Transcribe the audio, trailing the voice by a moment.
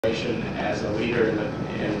as a leader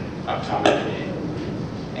in optometry,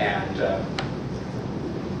 and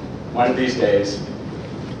one of these days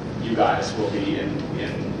you guys will be in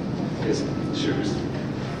his shoes.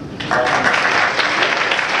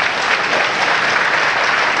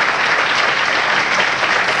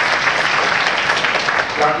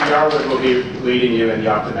 Dr. Yarwood will be leading you in the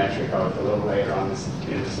optometric oath a little later on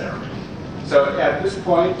in the ceremony. So at this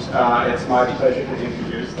point, it's my pleasure to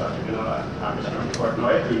introduce Dr. Gunilla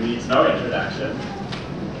Hammerstrom-Portnoy, who needs no introduction.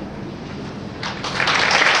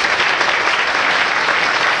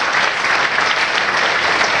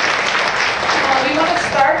 We want to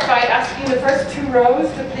start by asking the first two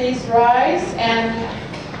rows to please rise, and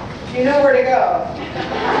you know where to go.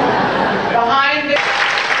 Behind the...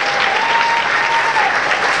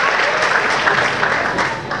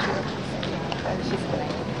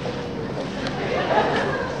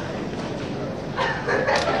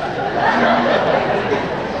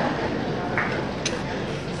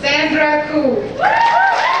 Sandra Koo.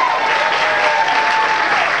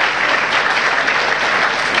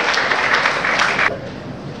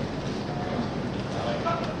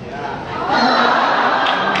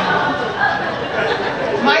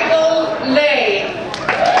 Michael Lay.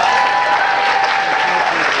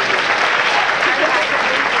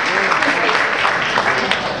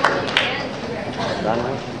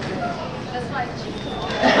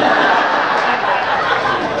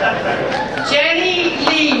 Jenny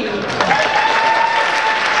Lee.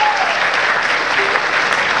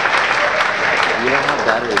 You don't have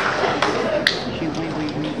batteries.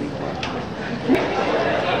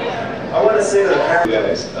 I want to say to the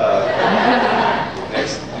parents,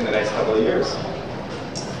 in the next couple of years.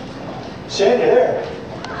 Shane, you're there.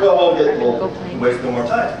 Well, we'll waste no more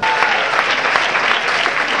time.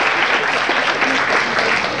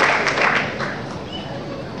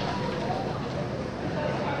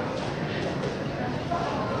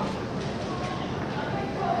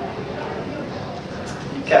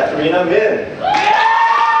 Katharina Min.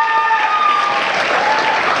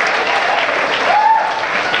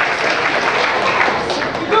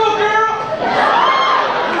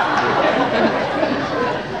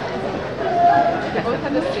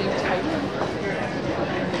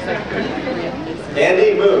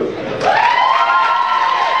 Andy Moo.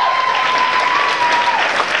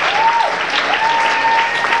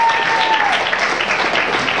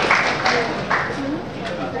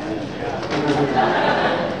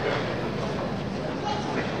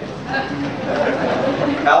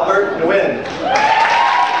 Albert Nguyen.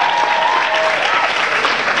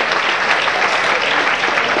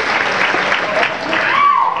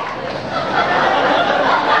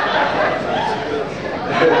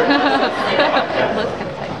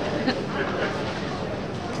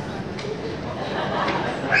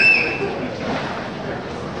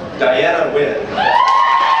 Diana Wynn.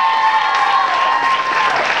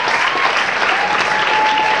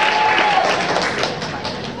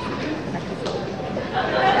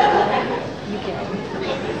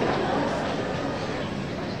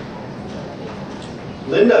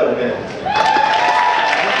 Linda Wynn.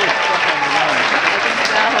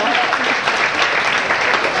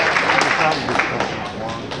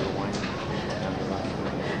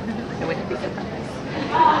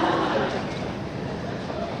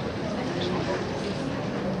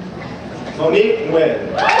 Monique Nguyen.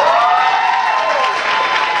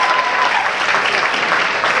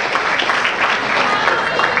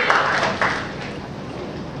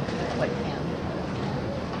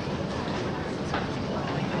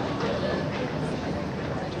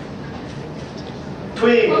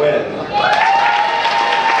 Twee Nguyen.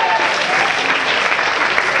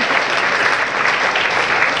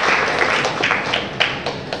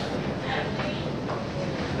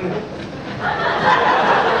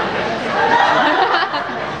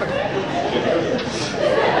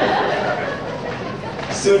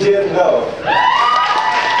 Sujin No.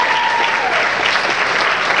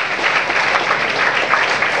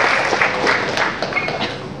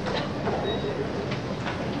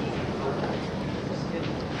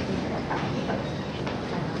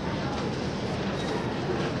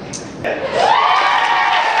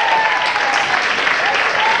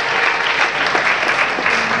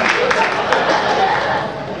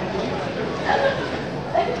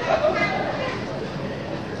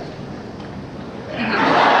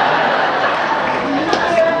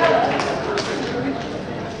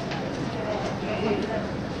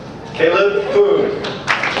 Caleb Food.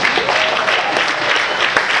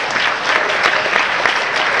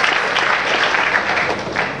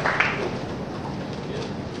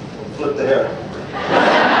 Flip the hair.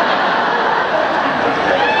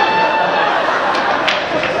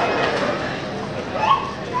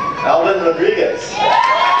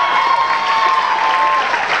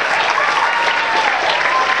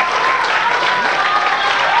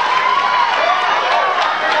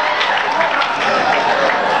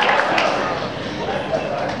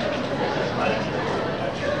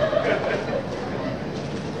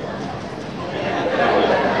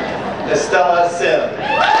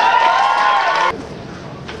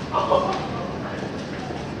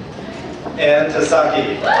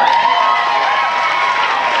 Jackie.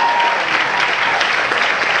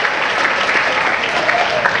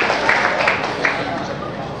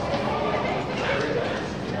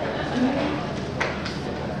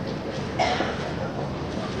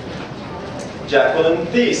 Jacqueline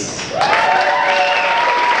Thies.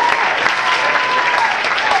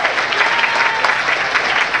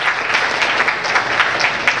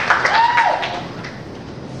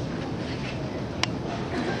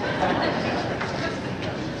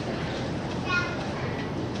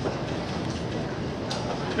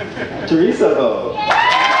 Teresa Ho.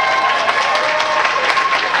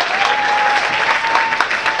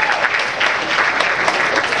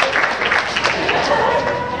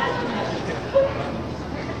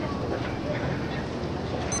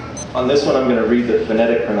 On this one, I'm going to read the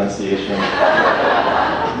phonetic pronunciation.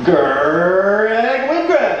 Greg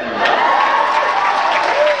Wingren.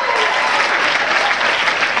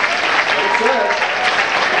 That's it.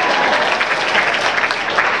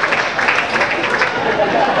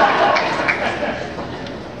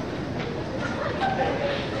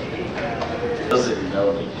 Those of you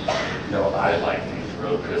know me know I like these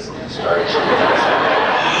road trips and starch.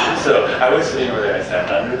 So I was sitting over there, I sat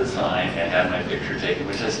under the sign and had my picture taken,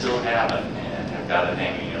 which I still haven't, and have got it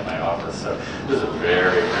hanging in my office. So this is a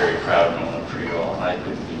very, very proud moment for you all. I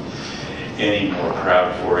couldn't be any more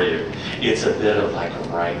proud for you. It's a bit of like a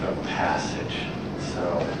rite of passage.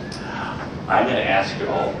 So I'm going to ask you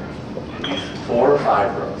all in these 4 or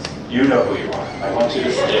 5 rows. You know who you are. I want you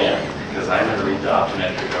to stand because I'm going to read the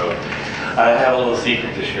optometric oath. I have a little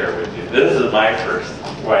secret to share with you. This is my first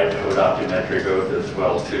white coat optometric oath as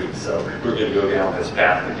well too. So we're going to go down this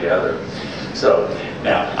path together. So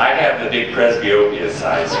now I have the big presbyopia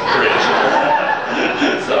size fridge.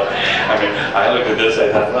 So I mean, I looked at this.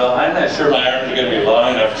 I thought, well, I'm not sure my arms are going to be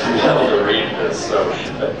long enough to be able to read this. So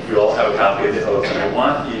you all have a copy of the oath, and I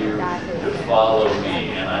want you to follow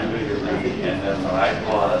me. And I'm going to read, and then when I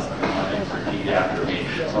pause, I want you to repeat after me.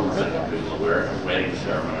 It's almost like a wedding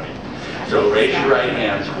ceremony. So raise your right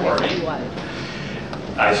hands for me.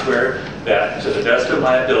 I swear that to the best of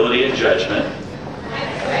my ability and judgment. I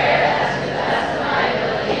swear that to the best of my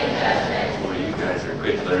ability and judgment. Boy, you guys are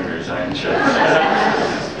quick learners, I'm sure.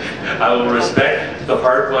 I will respect the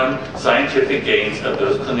hard-won scientific gains of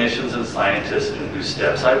those clinicians and scientists in whose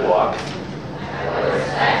steps I walk. I will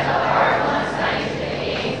respect the hard-won scientific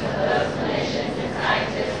gains of those clinicians and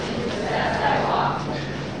scientists in whose steps I walk.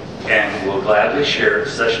 And will gladly share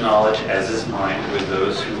such knowledge as is mine with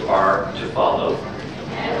those who are to follow.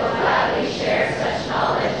 And will gladly share such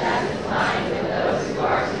knowledge as is mine with those who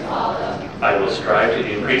are to follow. I will strive to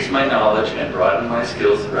increase my knowledge and broaden my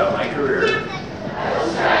skills throughout my career. I will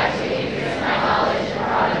strive to increase my knowledge and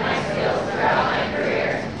broaden my skills throughout my career.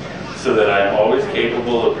 So that I am always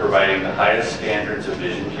capable of providing the highest standards of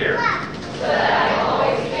vision care. So that I am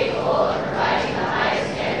always capable of providing the highest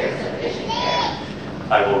standards of vision care.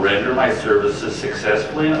 I will render my services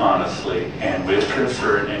successfully and honestly and with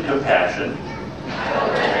concern and compassion. I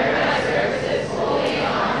will render my services fully and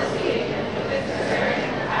honestly and with concern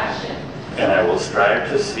and compassion. And I will strive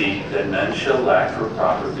to see that none shall lack for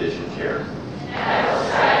proper vision care. And I will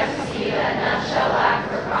strive to see that none shall lack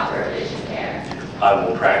for proper vision care. I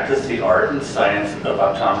will practice the art and science of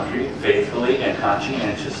optometry faithfully and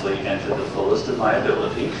conscientiously and to the fullest of my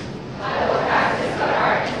ability. I will practice the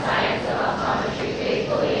art and science of optometry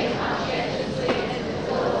faithfully and conscientiously and to the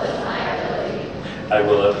fullest of my ability. I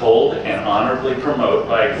will uphold and honorably promote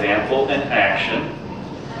by example and action.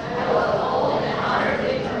 I will uphold and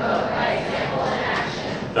honorably promote by example and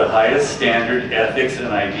action The highest standard, ethics, and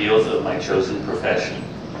ideals of my chosen profession.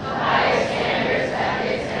 the highest standards,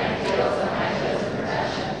 ethics, and ideals of my chosen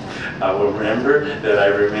profession. I will remember that I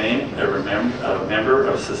remain a member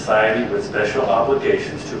of society with special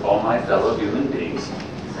obligations to all my fellow human beings.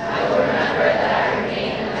 I will remember that I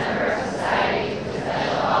remain a member of society with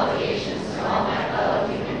special obligations to all my fellow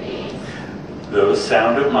human beings. Those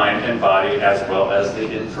sound of mind and body as well as the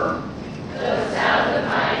infirm. Those sound of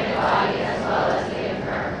mind and body as well as the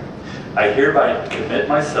infirm. I hereby commit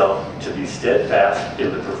myself to be steadfast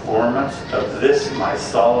in the performance of this my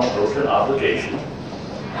solemn oath and obligation.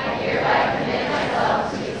 I hereby commit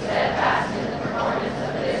myself to be steadfast in the performance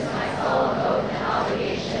of this my solemn oath and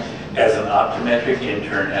obligation. As an optometric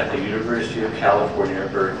intern at the University of California,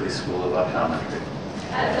 Berkeley School of Optometry.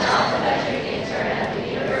 As an optometric intern at the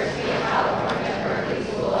University of California, Berkeley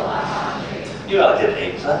School of Optometry. You all get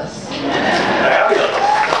A+. Fabulous.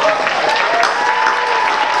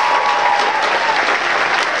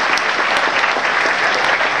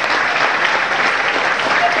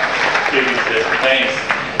 Thanks.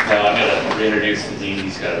 Now I'm going to bring introduce the dean.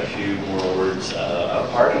 He's got a few more words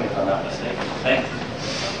of parting, if I'm not mistaken. Thanks.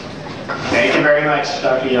 Thank you very much,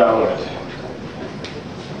 Dr. Yarwood.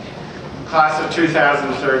 Class of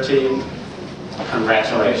 2013,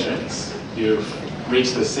 congratulations. You've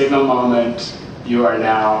reached the signal moment. You are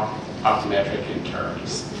now optometric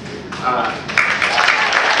interns.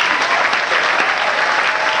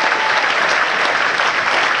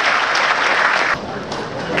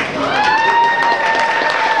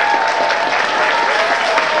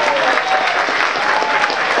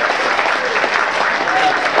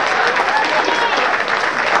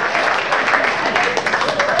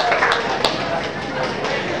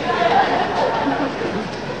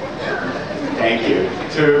 Thank you.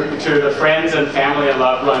 To the friends and family and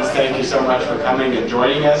loved ones, thank you so much for coming and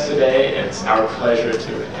joining us today. It's our pleasure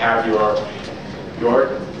to have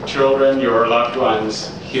your children, your loved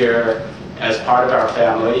ones here as part of our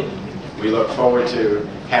family. We look forward to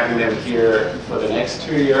having them here for the next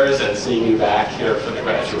 2 years and seeing you back here for the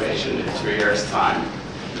graduation in 2 years' time.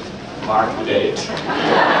 Mark the date.